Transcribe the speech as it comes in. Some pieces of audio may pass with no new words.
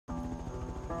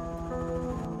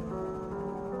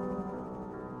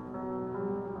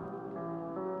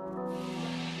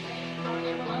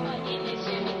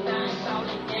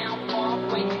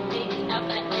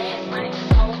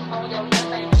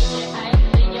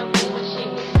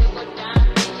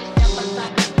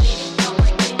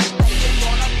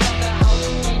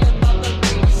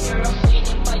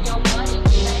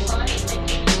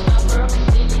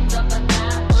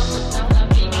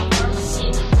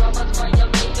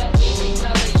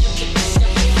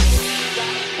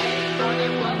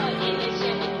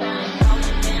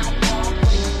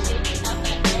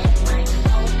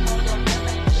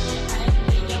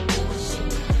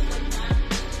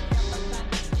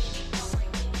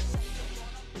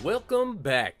Welcome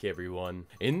back, everyone.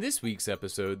 In this week's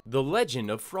episode, the legend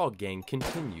of Frog Gang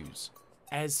continues.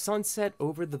 As sunset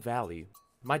over the valley,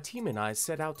 my team and I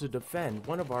set out to defend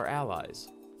one of our allies.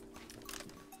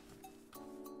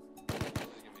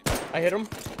 I hit him.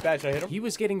 Batch, I hit him. He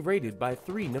was getting raided by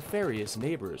 3 nefarious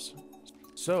neighbors.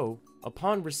 So,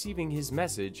 upon receiving his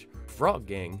message, Frog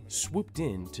Gang swooped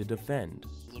in to defend.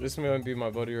 This might be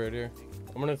my buddy right here.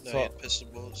 I'm gonna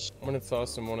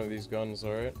toss him one of these guns,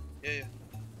 alright? Yeah.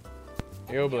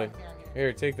 Yo, Blade.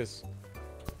 Here, take this.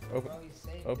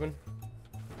 Open.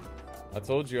 I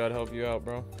told you I'd help you out,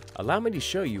 bro. Allow me to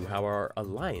show you how our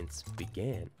alliance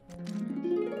began.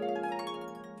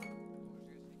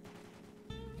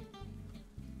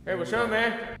 Hey, what's up,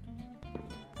 man?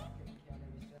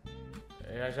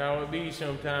 Hey, that's how it be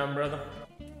sometime, brother.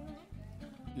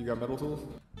 You got metal tools?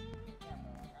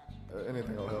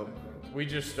 Anything will help. We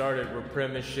just started. We're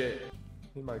prim as shit.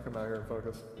 He might come out here and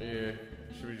focus. Yeah.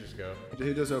 Should we just go?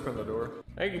 He just opened the door.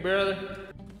 Thank you, brother.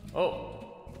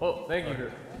 Oh, thank you.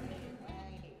 Here.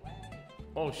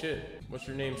 Oh, shit. What's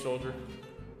your name, soldier?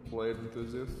 Blade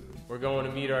enthusiast. We're going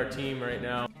to meet our team right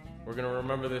now. We're gonna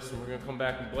remember this and we're gonna come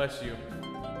back and bless you.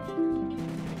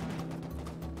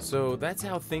 So that's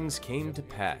how things came to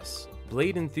pass.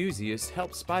 Blade Enthusiast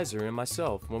helped Spicer and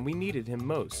myself when we needed him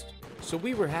most, so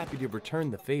we were happy to return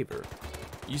the favor.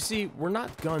 You see, we're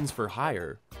not guns for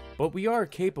hire, but we are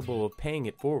capable of paying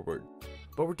it forward.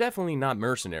 But we're definitely not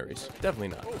mercenaries. Definitely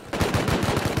not.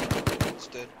 It's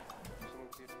dead.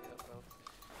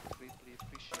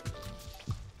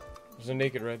 There's a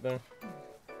naked right there.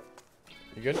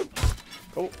 You good?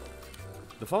 Oh.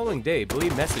 The following day,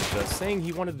 Blade messaged us saying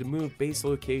he wanted to move base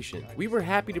location. We were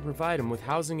happy to provide him with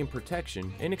housing and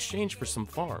protection in exchange for some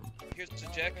farm. Here's the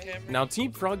jackhammer. Now,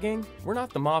 Team Frog Gang, we're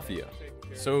not the Mafia.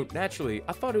 So, naturally,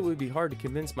 I thought it would be hard to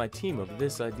convince my team of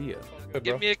this idea. Good,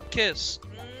 Give me a kiss.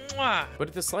 Mwah! But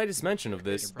at the slightest mention of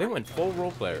this, they went full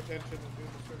role player.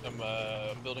 I'm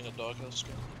building a doghouse.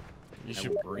 You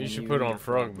should put on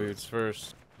frog boots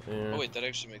first. Yeah. Oh wait, that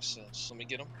actually makes sense. Let me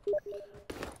get him.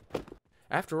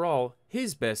 After all,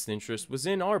 his best interest was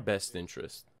in our best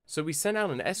interest. So we sent out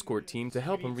an escort team to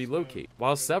help him relocate,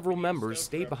 while several members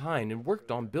stayed behind and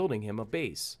worked on building him a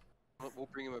base. We'll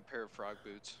bring him a pair of frog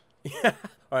boots. Yeah.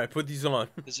 Alright, put these on.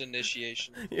 His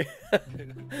initiation. Yeah.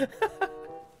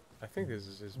 I think this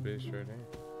is his base right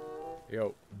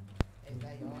here.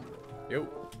 Yo.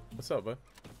 What's up, bud?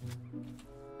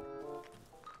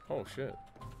 Oh, shit.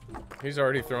 He's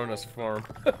already throwing us a farm.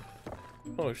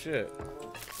 Oh, shit.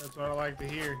 That's what I like to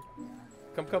hear.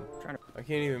 Come. I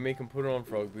can't even make him put on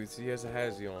frog boots. He has a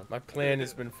hazy on. My plan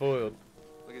has been foiled.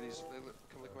 Look at these.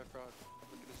 Come look at my frog.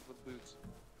 Look at his little boots.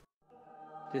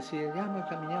 Desideriamo e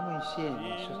camminiamo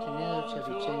insieme, sostenendoci a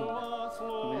vicenda,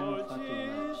 come hanno fatto i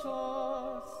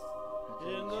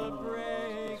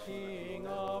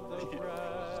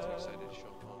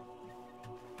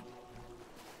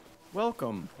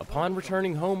Welcome. Upon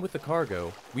returning home with the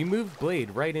cargo, we moved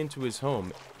Blade right into his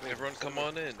home. Everyone come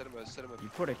on in. You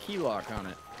put a key lock on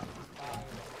it.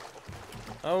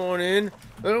 I want in.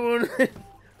 I don't want in.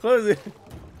 Close it.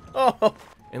 Oh.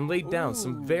 And laid down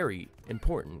some very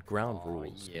important ground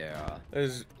rules. Yeah.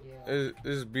 This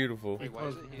is beautiful. Wait, why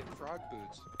is it he had frog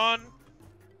boots? On.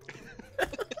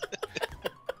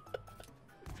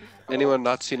 Anyone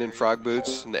not seen in frog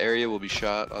boots in the area will be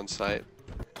shot on sight.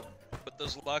 Put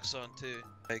those locks on too.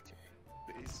 Like,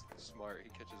 He's smart. He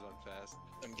catches on fast.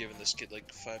 I'm giving this kid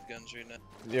like 5 guns right now.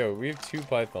 Yo, we have 2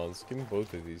 pythons. Give me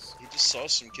both of these. He just saw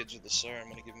some kids with a SAR. I'm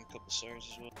gonna give him a couple SARs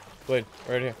as well. Blade,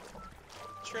 right here.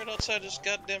 It's right outside his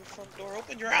goddamn front door.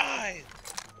 Open your eyes!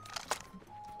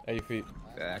 At your feet.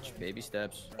 Batch, baby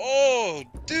steps. Oh,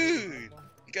 dude!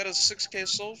 He got a 6K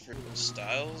soul for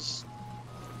Styles.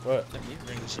 What? He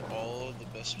brings all of the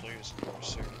best players in our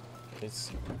circuit.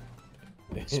 It's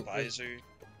Spicer,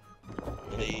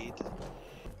 Blade.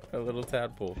 a little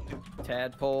tadpole.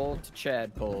 Tadpole to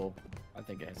chadpole. I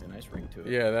think it has a nice ring to it.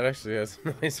 Yeah, that actually has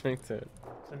a nice ring to it.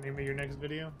 Is that name of your next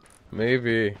video?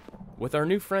 Maybe. With our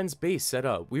new friend's base set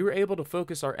up, we were able to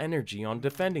focus our energy on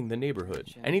defending the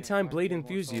neighborhood. Anytime Blade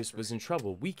Enthusiast was in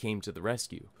trouble, we came to the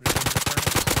rescue.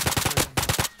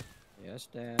 Yes,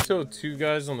 Dad. Still 2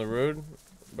 guys on the road,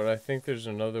 but I think there's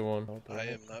another one. I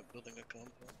am not building a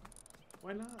compound.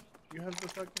 Why not? You have the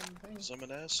fucking thing. Because I'm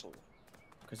an asshole.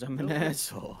 Because I'm an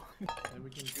asshole. And we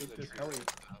can shoot this Ellie.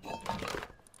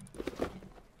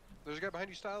 There's a guy behind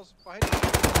you, Styles. Behind you. In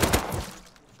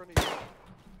front of you.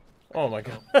 Oh my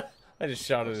god. I just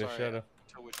shot at his Sorry, shadow.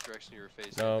 Tell which direction you were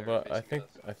facing. No, They were but I facing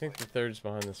think us. the third's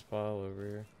behind this pile over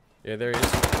here. Yeah, there he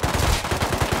is.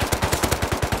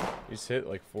 He's hit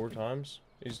like 4 times.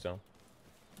 He's down.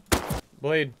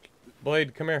 Blade,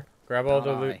 come here. Grab all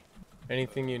the loot. Aye.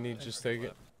 Anything you need, just take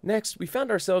it. Next, we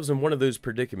found ourselves in one of those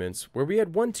predicaments where we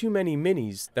had one too many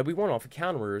minis that we won off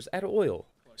encounterers at oil.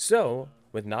 So,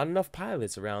 with not enough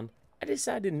pilots around, I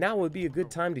decided now would be a good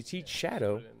time to teach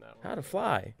Shadow how to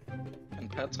fly. Can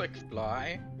Patrick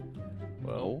fly?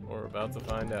 Well, we're about to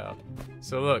find out.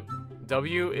 So look,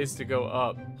 W is to go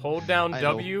up. Hold down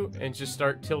W and just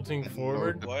start tilting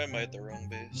forward. Why am I at the wrong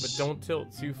base? But don't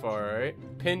tilt too far, alright?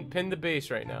 Pin the base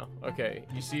right now. Okay,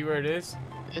 you see where it is?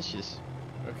 Yes.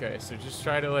 Okay, so just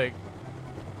try to like...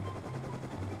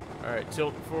 Alright,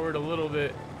 tilt forward a little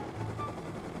bit.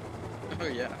 Oh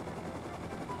yeah.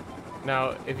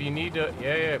 Now, if you need to...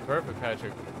 Yeah, perfect,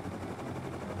 Patrick.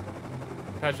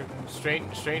 Patrick,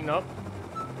 straighten up.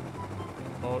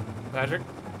 Oh, Patrick.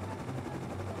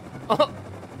 Oh.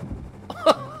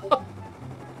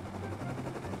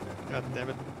 God damn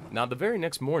it. Now, the very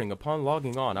next morning, upon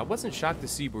logging on, I wasn't shocked to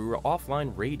see we were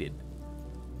offline rated.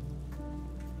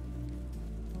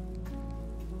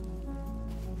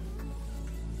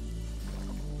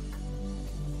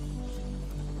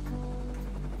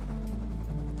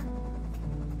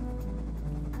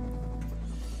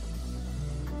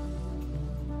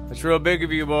 That's real big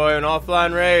of you, boy. An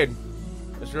offline raid.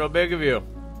 That's real big of you.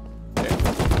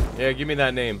 Yeah, give me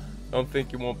that name. Don't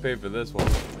think you won't pay for this one.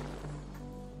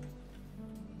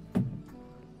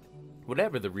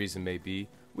 Whatever the reason may be,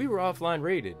 we were offline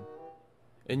rated.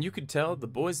 And you could tell the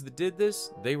boys that did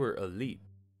this, they were elite.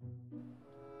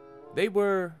 They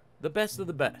were the best of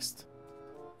the best.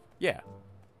 Yeah.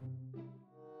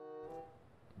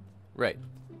 Right.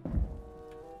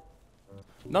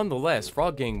 Nonetheless,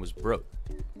 Frog Gang was broke.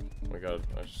 Oh my god,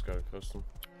 I just got a custom.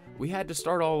 We had to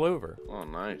start all over. Oh,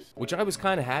 nice. Which I was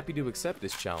kind of happy to accept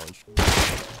this challenge.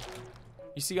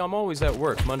 You see, I'm always at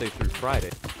work Monday through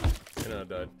Friday. And I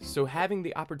died. So having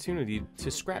the opportunity to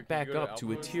scrap back up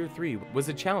to a tier 3 was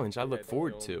a challenge I look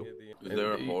forward to. Is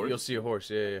there a horse? You'll see a horse,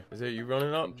 yeah. Is it you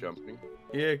running up? I'm jumping.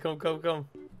 Yeah, come.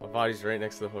 My body's right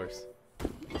next to the horse. I'm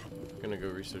gonna go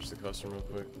research the custom real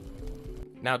quick.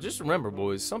 Now just remember,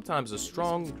 boys, sometimes a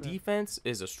strong defense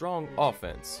is a strong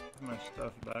offense. My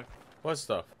stuff back. What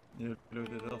stuff? You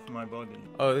looted off my body.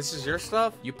 Oh, this is your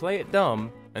stuff? You play it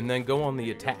dumb and then go on the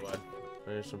attack.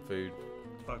 There's some food.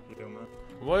 Fuck you, man.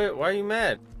 Why are you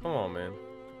mad? Come on, man.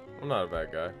 I'm not a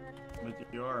bad guy. But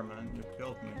you are, man. You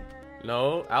killed me.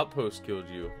 No, Outpost killed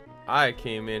you. I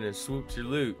came in and swooped your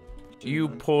loot. You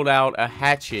pulled out a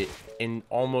hatchet and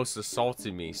almost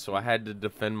assaulted me, so I had to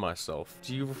defend myself.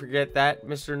 Do you forget that,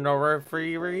 Mr.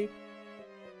 Norafree?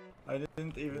 I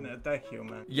didn't even attack you,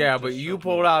 man. Yeah, but you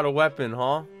pulled out a weapon,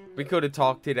 huh? We could have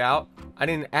talked it out. I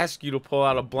didn't ask you to pull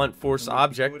out a blunt force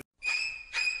object.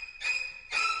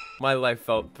 My life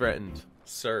felt threatened,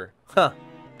 sir. Huh.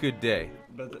 Good day.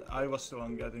 But I was the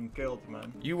one getting killed,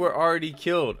 man. You were already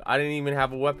killed. I didn't even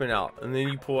have a weapon out. And then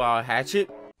you pull out a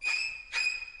hatchet?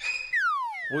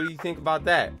 What do you think about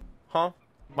that? Huh?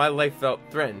 My life felt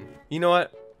threatened. You know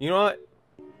what?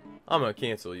 I'm gonna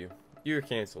cancel you. You're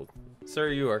canceled. Sir,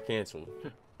 you are canceled.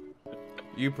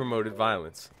 You promoted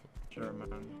violence. Sure,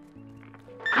 man.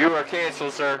 You are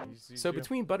canceled, sir. So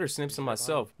between Buttersnips and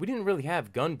myself, we didn't really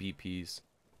have gun BPs.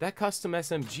 That custom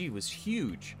SMG was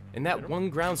huge, and that one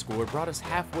ground score brought us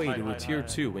halfway to a tier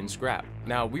 2 in scrap.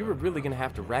 Now, we were really gonna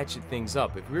have to ratchet things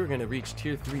up if we were gonna reach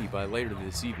tier 3 by later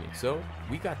this evening, so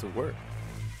we got to work.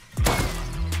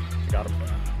 Got him.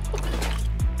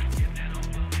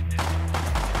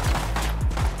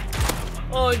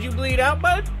 Oh, did you bleed out,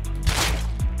 bud?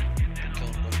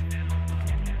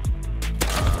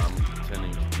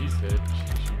 He's hit.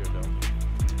 She should go down.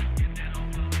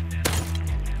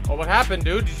 Oh, what happened,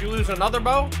 dude? Did you lose another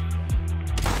bow?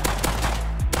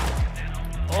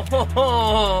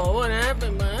 Oh, what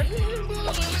happened, man?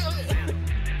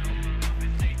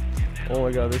 Oh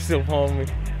my god, they're still following me.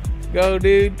 Go,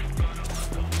 dude.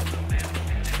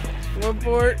 One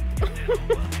port.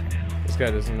 This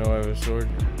guy doesn't know I have a sword.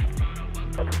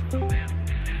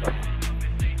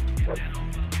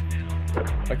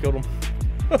 I killed him.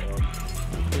 I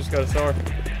just got a star.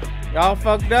 Y'all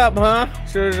fucked up, huh?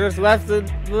 Should've just left the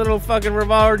little fucking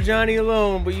revolver Johnny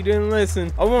alone, but you didn't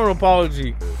listen. I want an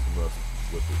apology.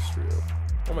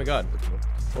 Oh my god.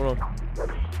 Hold on.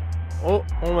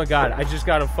 Oh my god, I just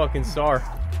got a fucking star.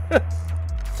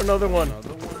 Another one.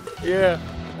 Yeah.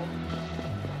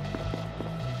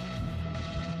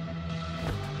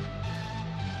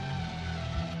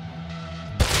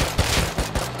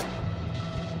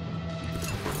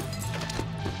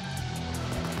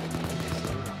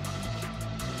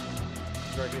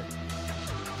 Right here.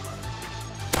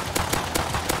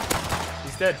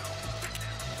 He's dead.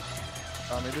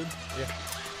 Tommy, dude? Yeah.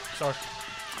 star.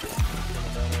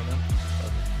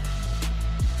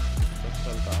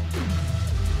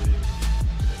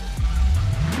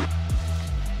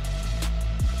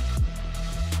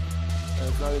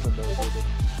 It's not even there, dude.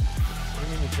 What do you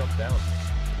mean you jump down?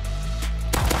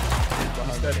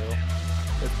 Behind the hill.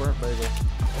 It's burnt bagel.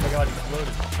 Oh my god, he's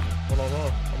loaded. Hold on.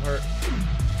 I'm hurt.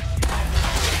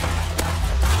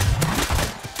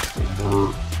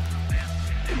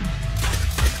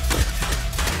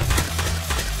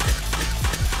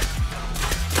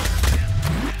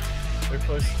 They're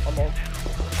close. I'm on.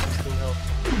 I'm still in hell.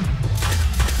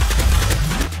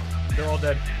 They're all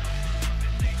dead.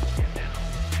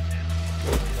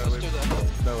 Let's do that.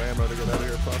 No ammo to get out of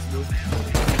here, possibly.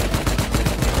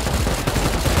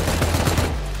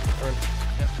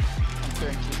 I'm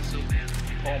clearing TC.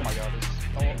 Oh my god, it's...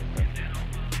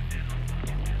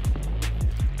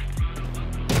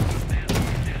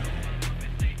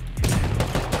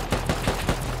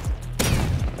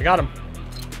 I got him.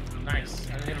 Nice.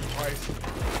 I hit him twice.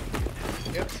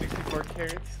 Yep, 64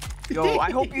 carats. Yo,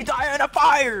 I hope you die on a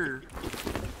fire!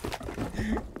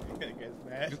 That guy's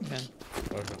mad.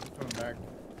 Coming back.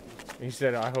 He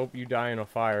said, I hope you die in a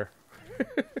fire.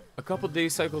 A couple day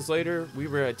cycles later, we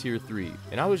were at tier 3,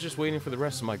 and I was just waiting for the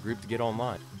rest of my group to get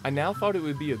online. I now thought it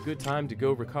would be a good time to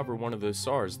go recover one of those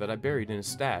SARs that I buried in a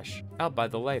stash out by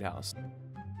the lighthouse.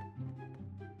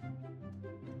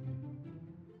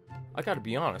 I gotta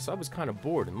be honest, I was kind of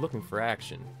bored and looking for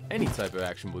action. Any type of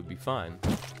action would be fine.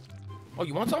 Oh,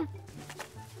 you want some?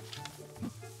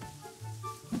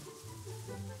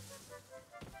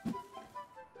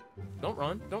 Don't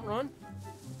run, don't run.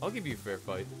 I'll give you a fair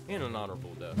fight and an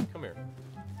honorable death. Come here.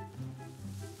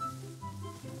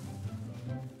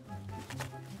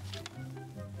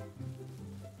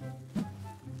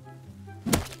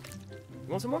 You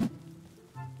want some more?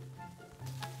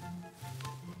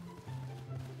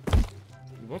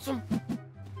 You want some?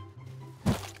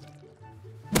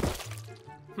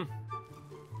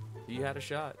 He had a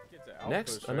shot.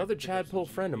 Next, another chadpole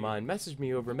friend of mine messaged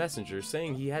me over Messenger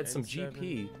saying he had some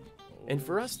GP and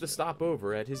for us to stop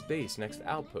over at his base next to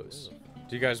Outpost.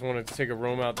 Do you guys want to take a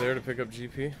roam out there to pick up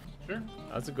GP? Sure.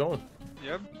 How's it going?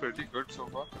 Yeah, pretty good so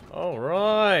far. All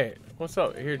right. What's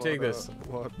up? Here, take this.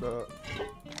 What the?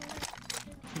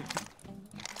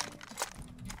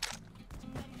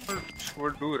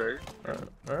 Would do, right?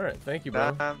 All right. Thank you,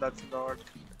 bro. Damn, that's not.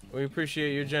 We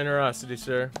appreciate your generosity,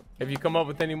 sir. If you come up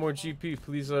with any more GP,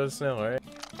 please let us know, alright?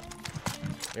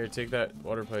 Here, take that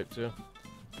water pipe, too.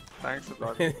 Thanks a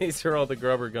lot. These are all the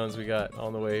grubber guns we got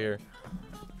on the way here.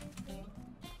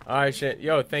 Alright, shit.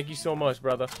 Yo, thank you so much,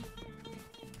 brother.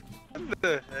 What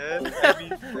the hell?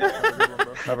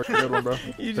 Have a good one, bro.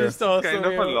 You just tossed Kind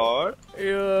of a lot.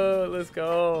 Yo, let's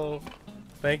go.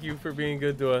 Thank you for being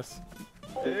good to us.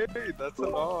 Hey, that's a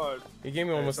lot. He gave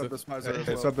me almost Sub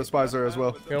the Spicer as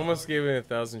well. He almost gave me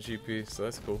 1,000 GP, so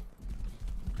that's cool.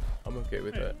 I'm okay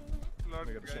with that. Let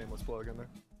me get a shameless plug in there.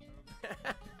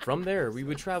 From there, we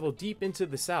would travel deep into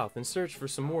the south and search for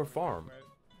some more farm.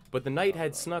 But the night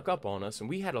had snuck up on us and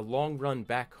we had a long run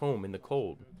back home in the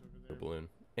cold. Balloon.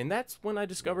 And that's when I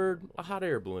discovered a hot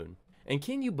air balloon. And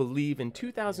can you believe in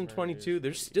 2022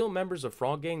 there's still members of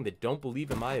Frog Gang that don't believe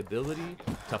in my ability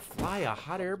to fly a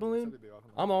hot air balloon?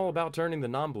 I'm all about turning the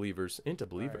non-believers into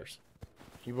believers.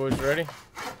 You boys ready?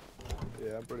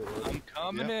 Yeah, I'm pretty ready. I'm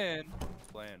coming in.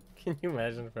 Plan. Can you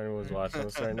imagine if anyone was watching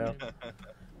us right now?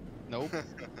 Nope.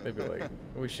 They'd be like,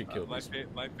 we should kill I'm this.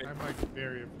 like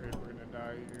very afraid we're gonna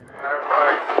die here. I'm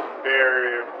like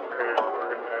very afraid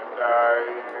we're gonna die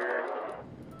here.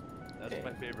 That's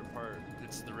my favorite part.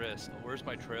 It's the risk. Where's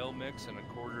my trail mix and a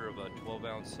quarter of a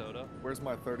 12-ounce soda? Where's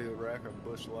my 30th rack of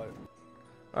Bush Light?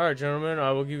 Alright, gentlemen,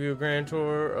 I will give you a grand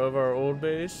tour of our old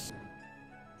base.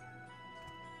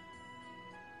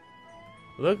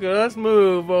 Look at us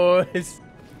move, boys.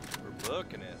 We're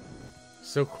booking it.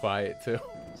 So quiet, too.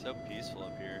 So peaceful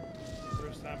up here.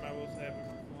 First time I was ever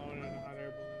flown in a hot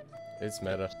air balloon. It's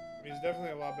meta. I mean, it's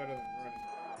definitely a lot better than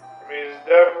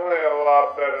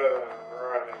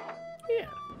running. Yeah.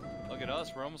 Look at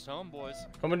us. We're almost home, boys.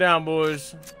 Coming down,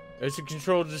 boys. It's a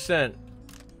controlled descent.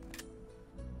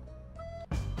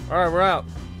 Alright, we're out.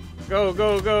 Go,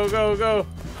 go, go, go, go.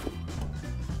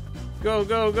 Go,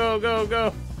 go, go, go,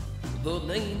 go. The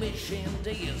name is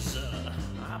Shandays.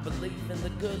 I believe in the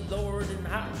good Lord and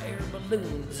hot air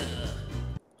balloons.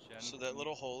 So that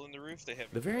little hole in the roof, they have.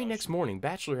 The very next morning,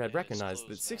 Bachelor had recognized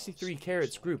that 63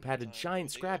 Carats group had a giant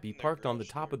scrappy parked on the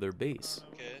top of their base.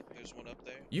 Okay, there's one up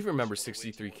there. You remember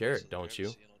 63 Carat, don't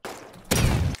you?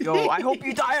 Yo, I hope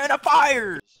you die on a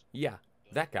fire! Yeah,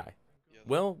 that guy. Yo,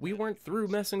 Well, we weren't through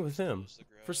messing with him.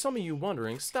 For some of you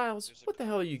wondering, Styles, what the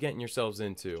hell are you getting yourselves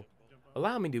into?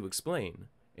 Allow me to explain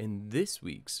in this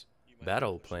week's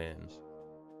battle plan.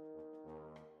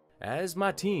 As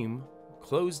my team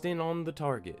closed in on the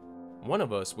target, one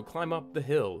of us would climb up the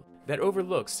hill that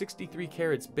overlooks 63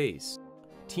 Carat's base.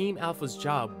 Team Alpha's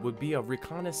job would be a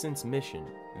reconnaissance mission.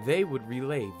 They would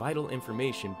relay vital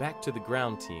information back to the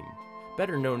ground team,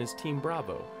 better known as Team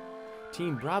Bravo.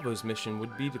 Team Bravo's mission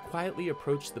would be to quietly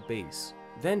approach the base,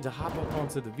 then to hop up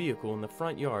onto the vehicle in the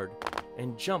front yard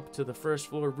and jump to the first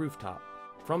floor rooftop.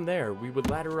 From there, we would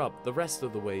ladder up the rest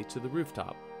of the way to the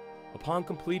rooftop. Upon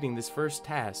completing this first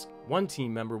task, one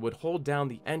team member would hold down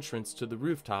the entrance to the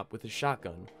rooftop with a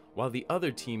shotgun, while the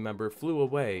other team member flew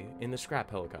away in the scrap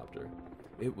helicopter.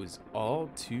 It was all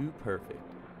too perfect.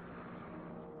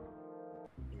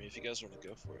 I mean, if you guys want to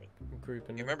go for it. I'm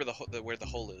creeping. You remember where the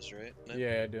hole is, right? No?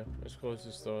 Yeah, I do. It's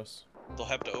closest to us. They'll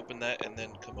have to open that and then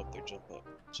come up there, jump up.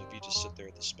 So if you just sit there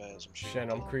at the spaz, I'm sure. Shen,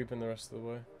 I'm creeping the rest of the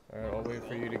way. Alright, I'll wait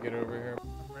for you to get over here.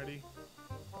 I'm ready.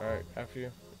 Alright, after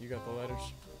you. You got the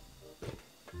ladders.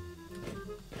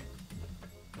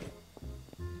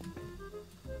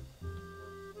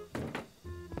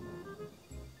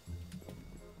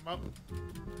 I'm up.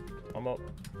 I'm up.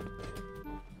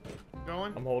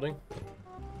 Going? I'm holding.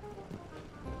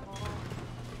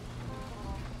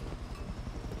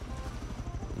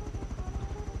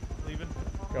 Leaving.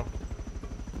 Go.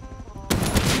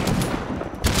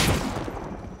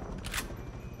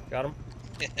 Got him.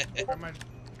 Where am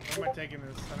I taking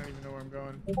this? I don't even know where I'm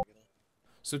going.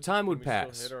 So time would We still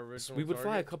pass. hit our original We would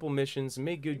fly a target? couple missions and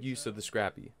make good use of the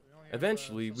Scrappy.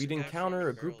 Eventually, we'd encounter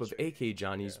a group of AK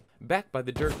Johnnies back by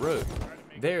the dirt road.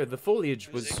 There, the foliage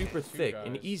was super thick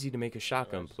and easy to make a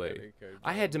shotgun play.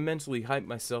 I had to mentally hype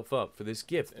myself up for this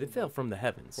gift that fell from the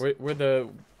heavens. Where the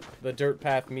dirt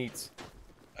path meets.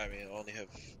 I mean, I only have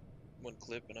one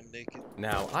clip and I'm naked.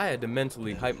 Now, I had to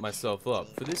mentally hype myself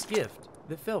up for this gift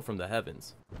that fell from the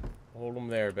heavens. Hold them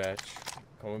there, Batch.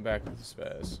 Coming back with the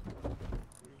spaz.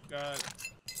 Got.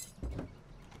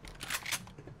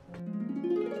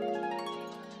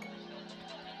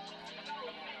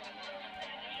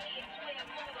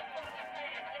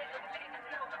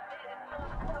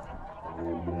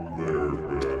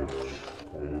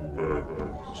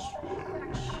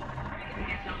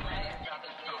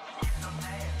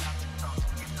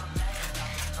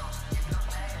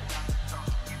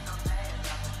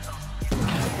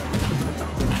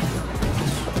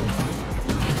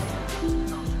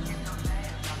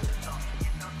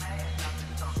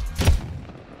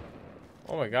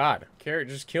 Oh my god, Carrot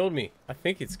just killed me. I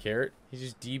think it's Carrot. He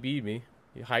just DB'd me.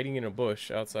 He's hiding in a bush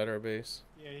outside our base.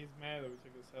 Yeah, he's mad that we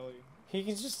took his heli. He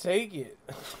can just take it.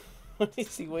 What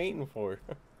is he waiting for?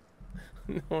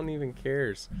 No one even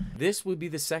cares. This would be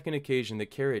the second occasion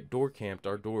that Carrot door camped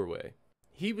our doorway.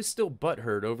 He was still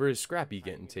butthurt over his Scrappy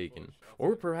getting taken.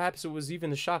 Or perhaps it was even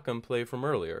the shotgun play from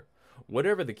earlier.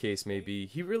 Whatever the case may be,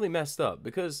 he really messed up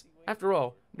because, after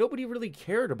all, nobody really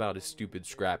cared about his stupid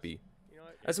Scrappy.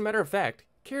 As a matter of fact,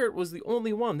 Carrot was the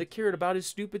only one that cared about his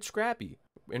stupid Scrappy.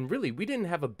 And really, we didn't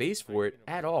have a base for it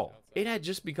at all. It had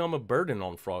just become a burden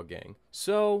on Frog Gang.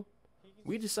 So,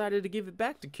 we decided to give it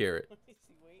back to Carrot.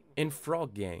 In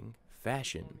Frog Gang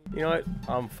fashion. You know what?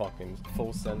 I'm fucking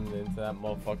full sending into that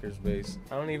motherfucker's base.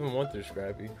 I don't even want their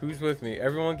Scrappy. Who's with me?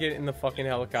 Everyone get in the fucking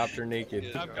helicopter naked.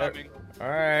 Yeah, I'm coming.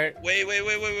 Alright. Wait.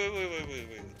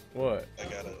 What? I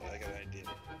got an idea.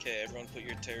 Okay, everyone put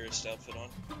your terrorist outfit on.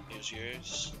 Here's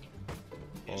yours.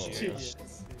 Here's yours.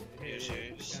 Here's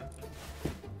yours.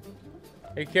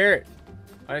 Hey, Carrot.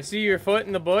 I see your foot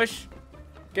in the bush.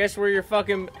 Guess where your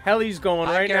fucking heli's going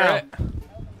right now.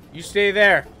 You stay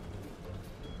there.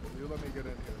 You let me get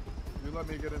in here. You let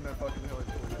me get in that fucking heli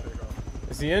before you take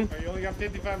off. Is he in? You only got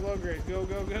 55 low grade. Go,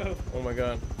 go, go. Oh my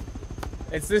god.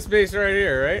 It's this base right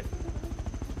here, right?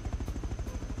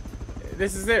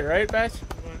 This is it, right, Batch?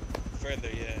 Further,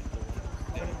 yeah.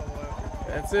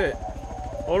 That's it.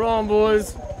 Hold on,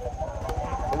 boys.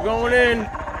 We're going in.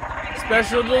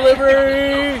 Special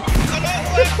delivery.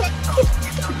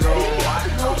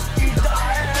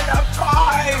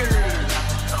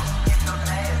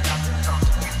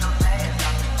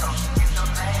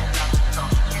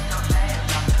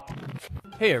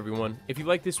 Hey everyone, if you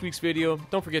like this week's video,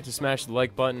 don't forget to smash the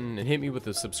like button and hit me with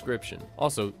a subscription.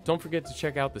 Also, don't forget to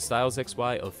check out the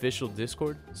StylezXY official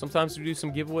Discord. Sometimes we do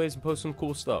some giveaways and post some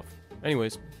cool stuff.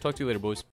 Anyways, talk to you later, boys.